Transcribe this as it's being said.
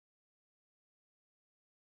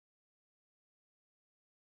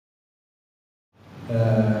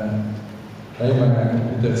I am a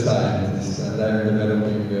computer scientist and I am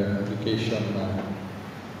developing an application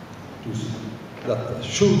that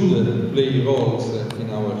should play roles in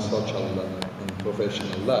our social and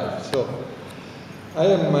professional life. So I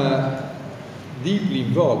am deeply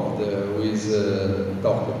involved with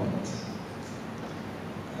documents.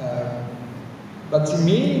 But the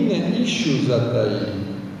main issues that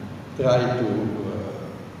I try to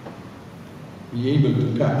be able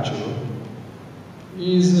to capture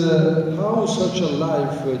is how social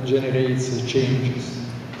life generates changes.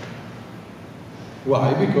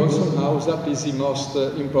 Why? Because somehow that is the most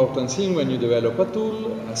important thing when you develop a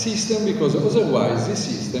tool, a system, because otherwise the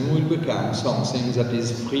system will become something that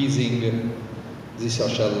is freezing the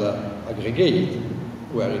social aggregate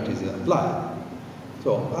where it is applied.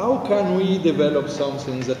 So how can we develop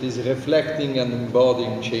something that is reflecting and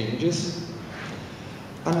embodying changes?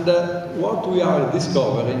 And what we are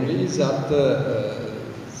discovering is that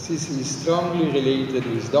this is strongly related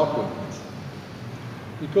with documents.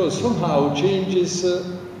 Because somehow changes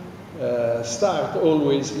start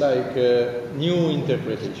always like new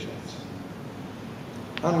interpretations.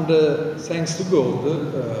 And thanks to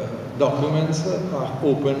God, documents are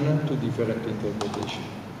open to different interpretations,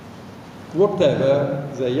 whatever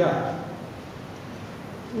they are.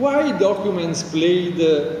 Why documents played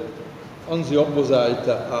on the opposite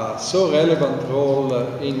a so relevant role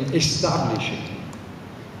in establishing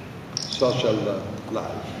social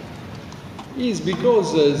life is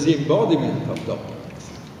because the embodiment of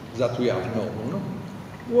documents that we have known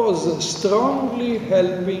was strongly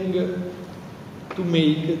helping to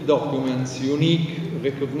make documents unique,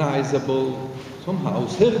 recognizable, somehow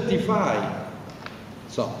certify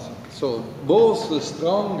something. So both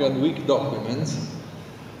strong and weak documents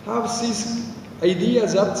have this idea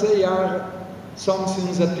that they are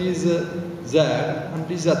something that is there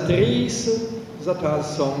and is a trace that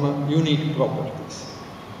has some unique properties.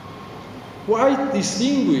 Quite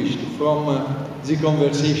distinguished from the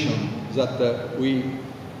conversation that we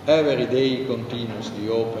every day continuously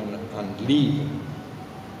open and live.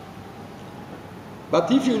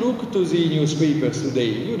 But if you look to the newspapers today,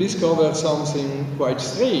 you discover something quite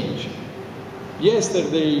strange.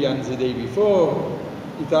 Yesterday and the day before,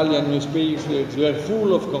 Italian newspapers were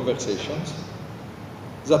full of conversations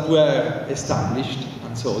that were established,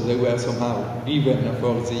 and so they were somehow given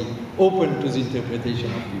for the open to the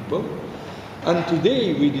interpretation of people. And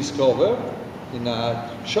today we discover, in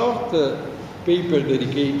a short paper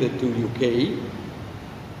dedicated to UK,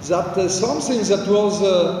 that something that was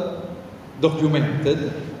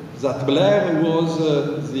documented, that Blair was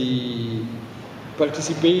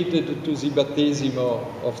participated to the baptismo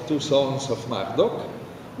of two sons of Murdoch,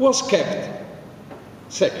 was kept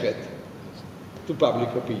secret to public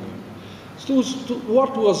opinion. So,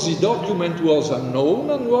 what was the document was unknown,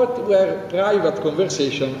 and what were private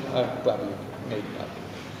conversations are public, made public.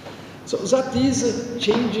 So that is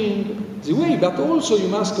changing the way, but also you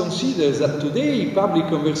must consider that today public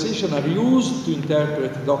conversations are used to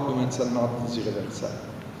interpret documents and not the reverse side.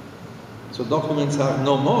 So documents are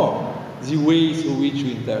no more the way through which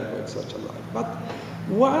we interpret such a life. But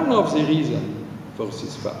one of the reasons for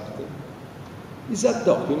this fact is that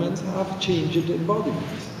documents have changed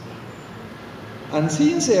embodiments. And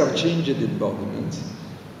since they have changed embodiments,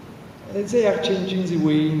 they are changing the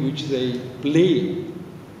way in which they play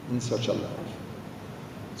in such a life.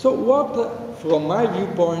 So what, from my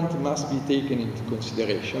viewpoint, must be taken into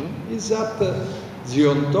consideration is that the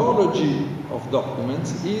ontology of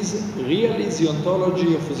documents is really the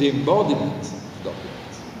ontology of the embodiment of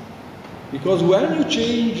documents. Because when you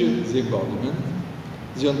change the embodiment,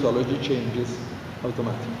 the ontology changes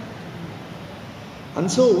automatically.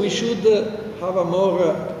 And so we should have a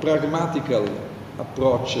more pragmatical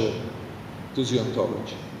approach to the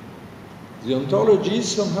ontology. The ontology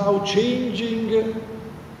is somehow changing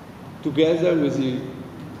together with the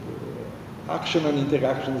action and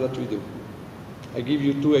interaction that we do. I give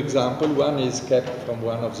you two examples. One is kept from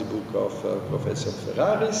one of the books of Professor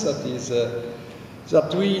Ferraris, that is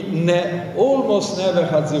that we almost never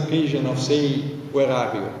had the occasion of saying, "Where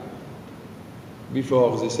are you?"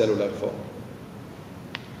 before the cellular phone.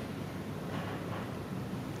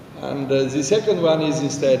 And the second one is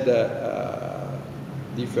instead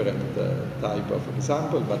different type of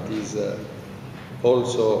example, but is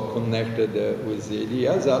also connected with the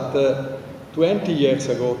idea that 20 years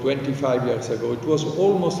ago, 25 years ago, it was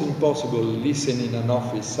almost impossible to listen in an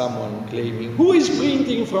office someone claiming, "Who is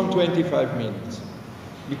printing from 25 minutes?"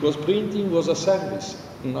 Because printing was a service,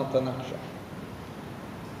 not an action.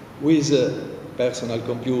 With personal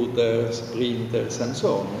computers, printers, and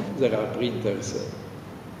so on, there are printers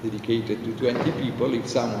dedicated to 20 people. If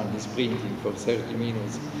someone is printing for 30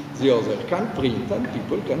 minutes, the other can print, and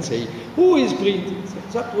people can say, who is printing?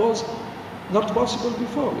 That was not possible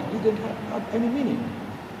before. It didn't have any meaning.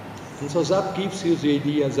 And so that gives you the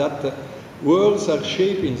idea that words are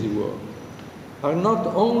shaping the world, are not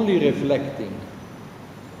only reflecting,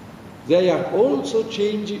 they are also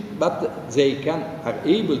changing, but they are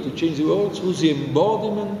able to change the world through the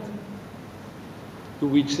embodiment to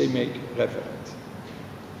which they make reference.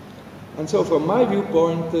 And so from my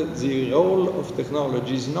viewpoint, the role of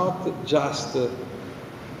technology is not just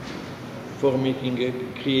for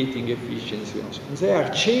creating efficiency. They are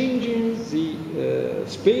changing the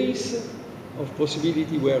space of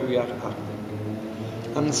possibility where we are acting.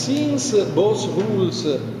 And since both rules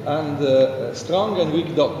and strong and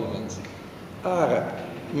weak documents are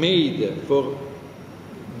made for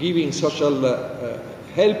giving social,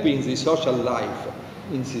 helping the social life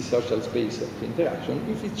in the social space of interaction,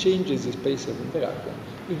 if it changes the space of interaction,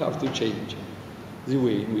 we have to change the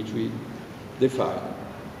way in which we define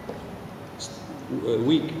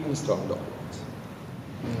weak and strong documents.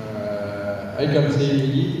 I can say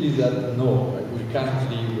immediately that no, we can't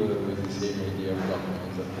live with the same idea of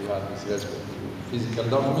documents that we have with respect to physical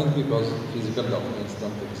documents, because physical documents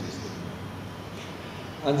don't exist.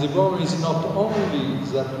 And the problem is not only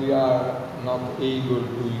that we are not able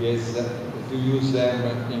to use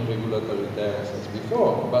them in regulatory terms as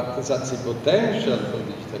before, but that the potential for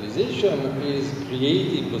digitalization is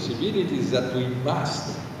creating possibilities that we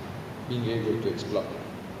must be able to exploit.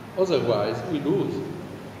 Otherwise, we lose.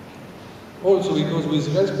 Also because with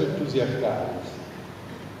respect to the archives,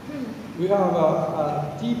 we have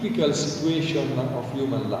a typical situation of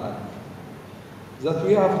human life, that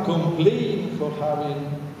we have complained for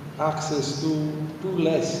having access to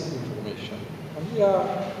less information. And we are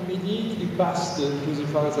immediately passed to the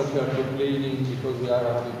fact that we are complaining because we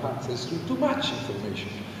are having access to too much information.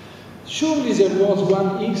 Surely there was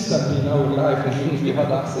one instant in our life in which we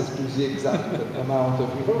had access to the exact amount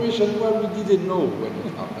of information where we didn't know when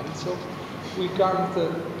it happened. So we can't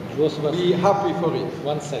be happy for it.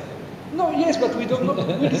 1 second. No, yes, but we don't know.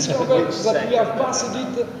 We discover that we have passed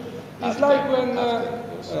it. It's like when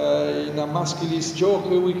in a masculinist joke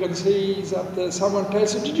we can say that someone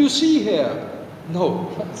tells you, did you see her? No,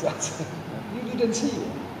 you didn't see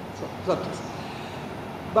her. So that is.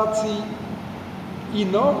 But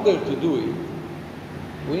in order to do it,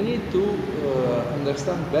 we need to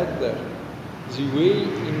understand better the way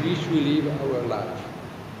in which we live our life.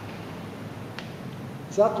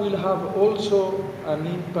 That will have also an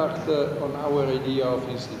impact on our idea of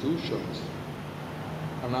institutions,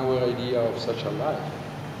 on our idea of such a life.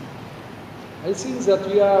 I think that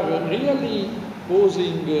we are really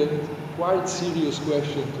posing quite serious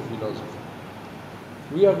questions to philosophy.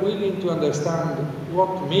 We are willing to understand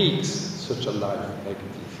what makes such a life like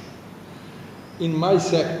it is. In my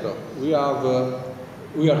sector, we are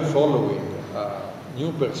following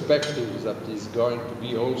new perspective that is going to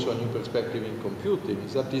be also a new perspective in computing,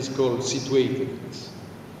 that is called situatedness.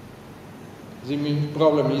 The main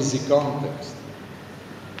problem is the context.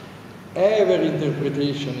 Every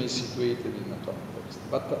interpretation is situated in a context,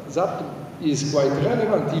 but that is quite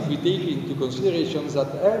relevant if we take into consideration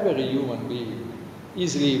that every human being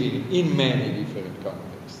is living in many different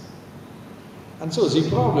contexts. And so the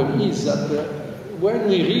problem is that when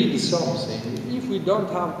we read something, if we don't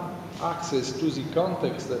have access to the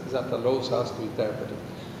context that allows us to interpret it,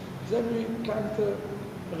 then we can't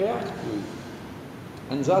react to it.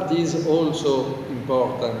 And that is also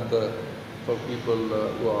important for people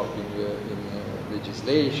who are in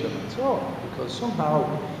legislation and so on, because somehow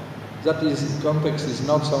context is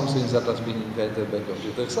not something that has been invented by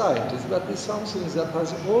computer scientists, but it's something that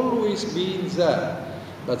has always been there.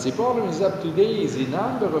 But the problem is that today the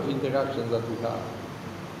number of interactions that we have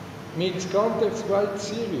makes context quite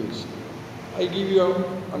serious. I give you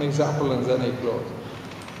an example and then I close.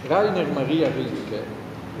 Rainer Maria Rilke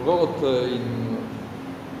wrote in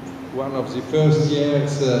one of the first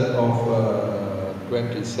years of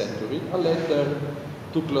 20th century a letter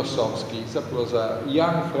to Klossowski, that was a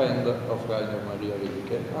young friend of Rainer Maria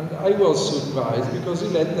Rilke, and I was surprised because the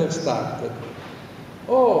letter started,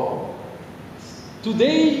 "Oh,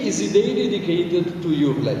 today is the day dedicated to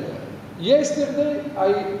your letter. Yesterday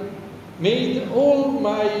I made all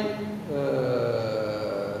my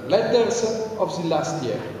letters of the last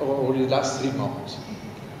year, or the last 3 months."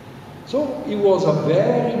 So he was a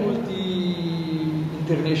very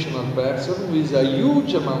multi-international person with a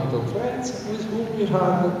huge amount of friends with whom he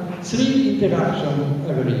had 3 interactions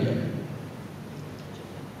every year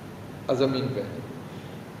as a main value.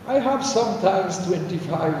 I have sometimes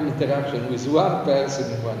 25 interactions with one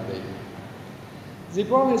person in one day. The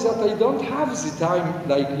problem is that I don't have the time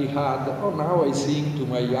like he had. Oh, now I sing to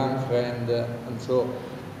my young friend, and so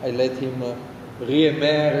I let him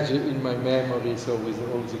re-emerge in my memory, so with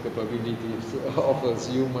all the capabilities of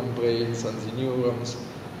the human brains and the neurons.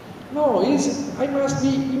 No, I must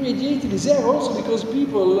be immediately there also, because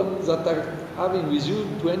people that are having with you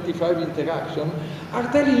 25 interactions are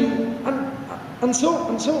telling you, and so,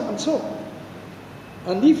 and so, and so.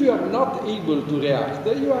 And if you are not able to react,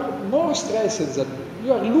 you are more stressed, that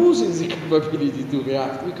you are losing the capability to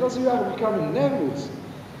react, because you are becoming nervous.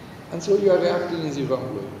 And so you are reacting in the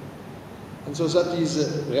wrong way. And so that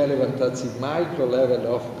is relevant at the micro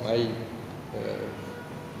level of my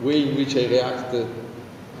way in which I react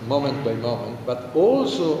moment by moment, but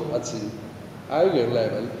also at the higher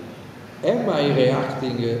level, am I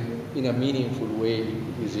reacting in a meaningful way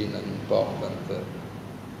within an important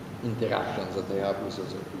interaction that I have with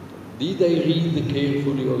other people? Did I read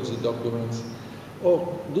carefully all the documents?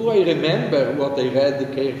 Or do I remember what I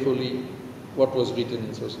read carefully, what was written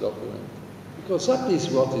in those documents? Because that is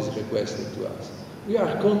what is requested to us. We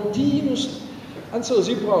are continuous. And so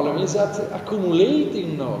the problem is that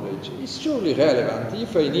accumulating knowledge is surely relevant.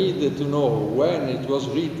 If I need to know when it was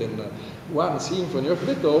written one symphony of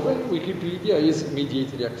Beethoven, Wikipedia is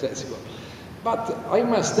immediately accessible. But I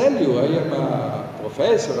must tell you, I am a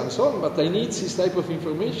professor and so on, but I need this type of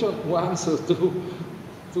information once or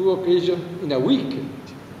two occasions in a week.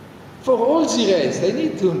 For all the rest, I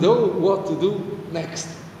need to know what to do next.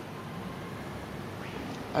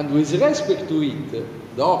 And with respect to it,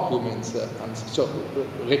 documents and so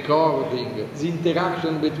recording, the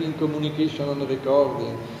interaction between communication and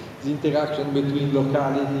recording, the interaction between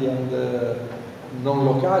locality and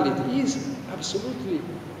non-locality is absolutely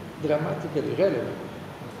dramatically relevant.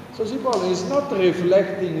 So the problem is not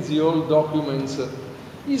reflecting the old documents,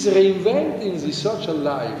 is reinventing the social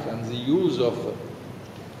life and the use of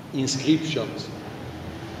inscriptions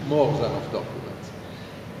more than of documents,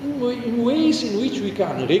 in ways in which we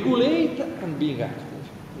can regulate and be active.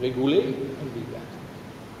 Regulate and be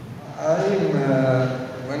active.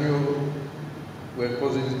 When you were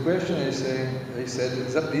posing the question, I said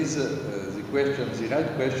that is the question, the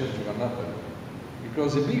right question for a notary.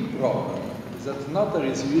 Because the big problem is that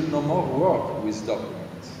notaries will no more work with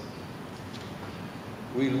documents.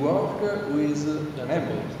 Will work with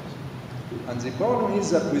memories. And the problem is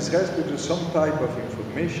that with respect to some type of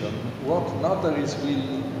information, what notaries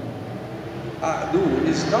will do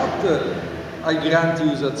is not I grant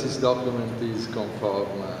you that this document is conform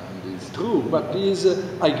and is true, but is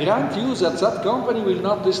I grant you that that company will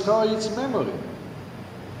not destroy its memory.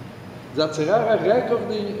 That there are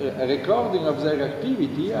a recording of their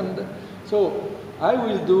activity, and so I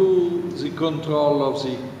will do the control of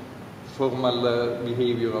the formal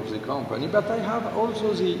behavior of the company, but I have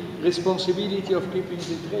also the responsibility of keeping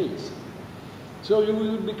the trace. So you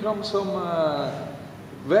will become some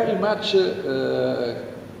very much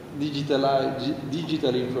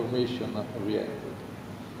digital information oriented.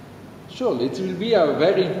 Surely it will be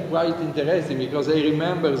quite interesting, because I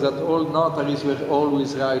remember that all notaries were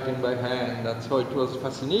always writing by hand, and so it was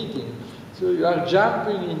fascinating. So you are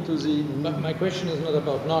jumping into the... But my question is not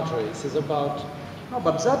about notaries, it's about... No,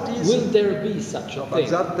 but that is... Will there be such a thing? But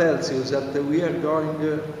that tells you that we are going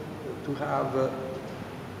to have a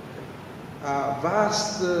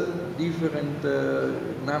vast, different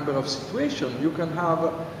number of situations. You can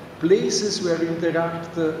have places where you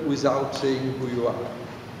interact without saying who you are,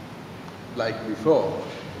 like before.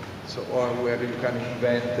 So, or where you can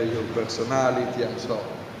invent your personality and so on.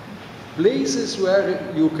 Places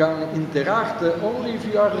where you can interact only if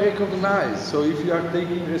you are recognized. So if you are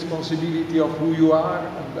taking responsibility of who you are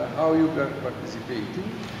and how you are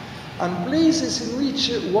participating. And places in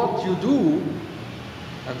which what you do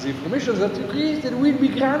and the information that you created will be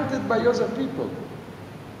granted by other people.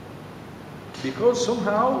 Because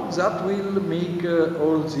somehow that will make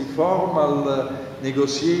all the formal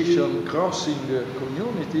negotiation crossing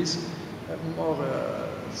communities more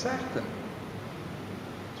certain.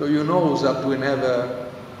 So you know that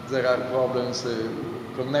whenever there are problems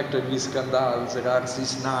connected with scandals, there are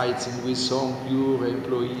these nights in which some pure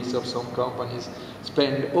employees of some companies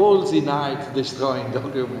spend all the night destroying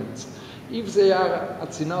documents. If they are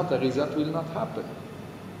at the notary, that will not happen.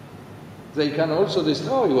 They can also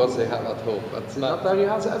destroy what they have at home, but the notary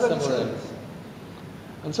has everything.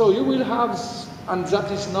 And so you will have, and that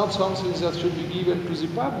is not something that should be given to the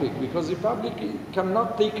public, because the public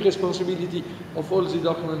cannot take responsibility of all the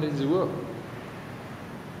documents in the world.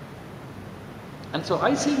 And so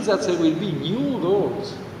I think that there will be new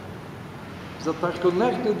roles that are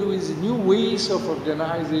connected with new ways of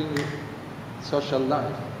organizing social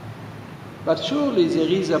life. But surely there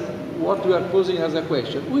is what we are posing as a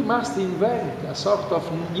question. We must invent a sort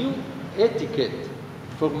of new etiquette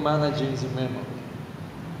for managing the memory.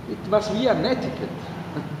 It must be an etiquette,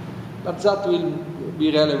 but that will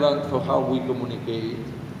be relevant for how we communicate.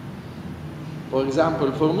 For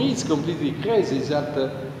example, for me it's completely crazy that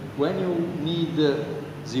when you need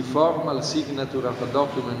the formal signature of a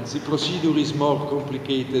document, the procedure is more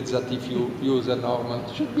complicated than if you use a normal.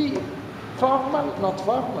 It should be formal, not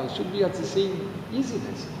formal, it should be at the same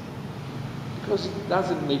easiness. Because it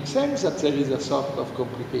doesn't make sense that there is a sort of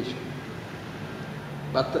complication.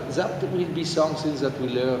 But that will be something that we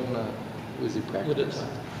learn with the practice.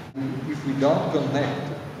 If we don't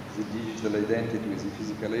connect the digital identity with the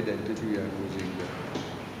physical identity, we are losing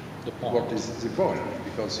what is the point.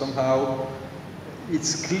 Because somehow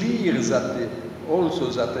it's clear that also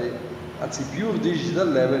that at the pure digital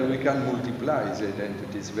level we can multiply the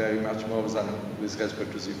identities very much more than with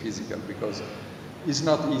respect to the physical, because it's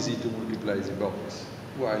not easy to multiply the bodies.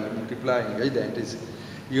 While multiplying identities,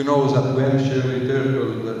 you know that when Shirley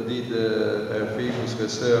Turkle did her famous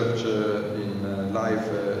research in Life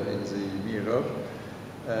in the Mirror,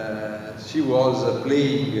 she was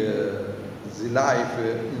playing the life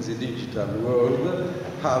in the digital world,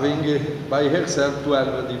 having by herself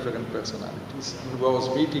 12 different personalities, and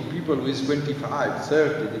was meeting people with 25,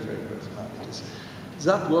 30 different personalities.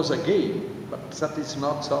 That was a game, but that is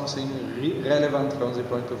not something relevant from the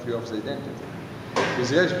point of view of the identity.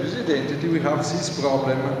 With respect to the identity, we have this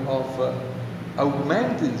problem of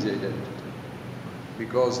augmenting the identity,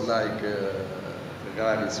 because like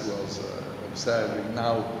Ferraris was observing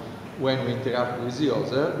now, when we interact with the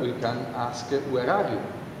other, we can ask, where are you?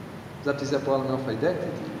 That is a problem of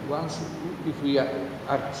identity. Once, if we are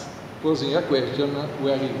posing a question,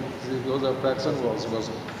 where is the other person was.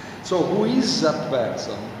 So who is that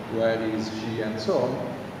person? Where is she? And so on,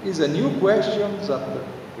 is a new question that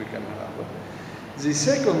we can have. The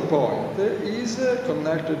second point is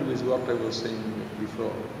connected with what I was saying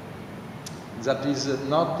before. That is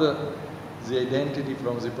not the identity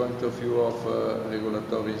from the point of view of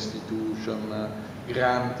regulatory institution,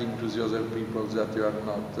 granting to the other people that you are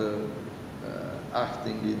not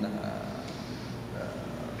acting in a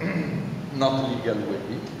not legal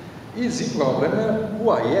way. Is the problem who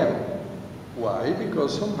I am. Why?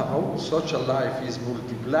 Because somehow social life is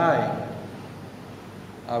multiplying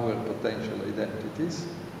our potential identities,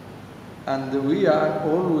 and we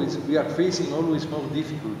are facing always more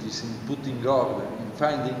difficulties in putting order, in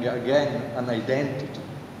finding again an identity,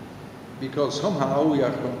 because somehow we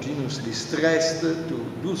are continuously stressed to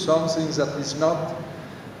do something that is not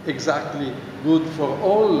exactly good for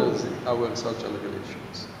all our social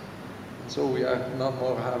relations. So we are not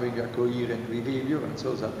more having a coherent behavior, and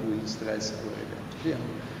so that will stress our identity. And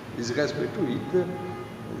with respect to it,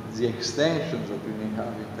 the extensions that we may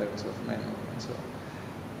have in terms of memory and so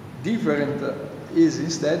on. Different is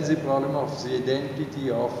instead the problem of the identity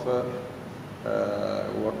of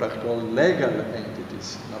what are called legal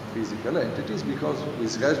entities, not physical entities, because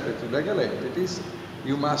with respect to legal entities,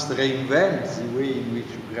 you must reinvent the way in which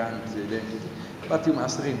you grant the identity, but you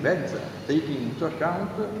must reinvent them, taking into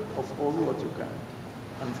account of all what you can.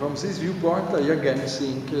 And from this viewpoint, I again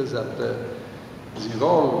think that the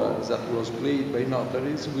role that was played by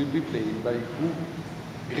notaries will be played by who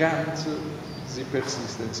grants the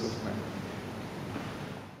persistence of memory.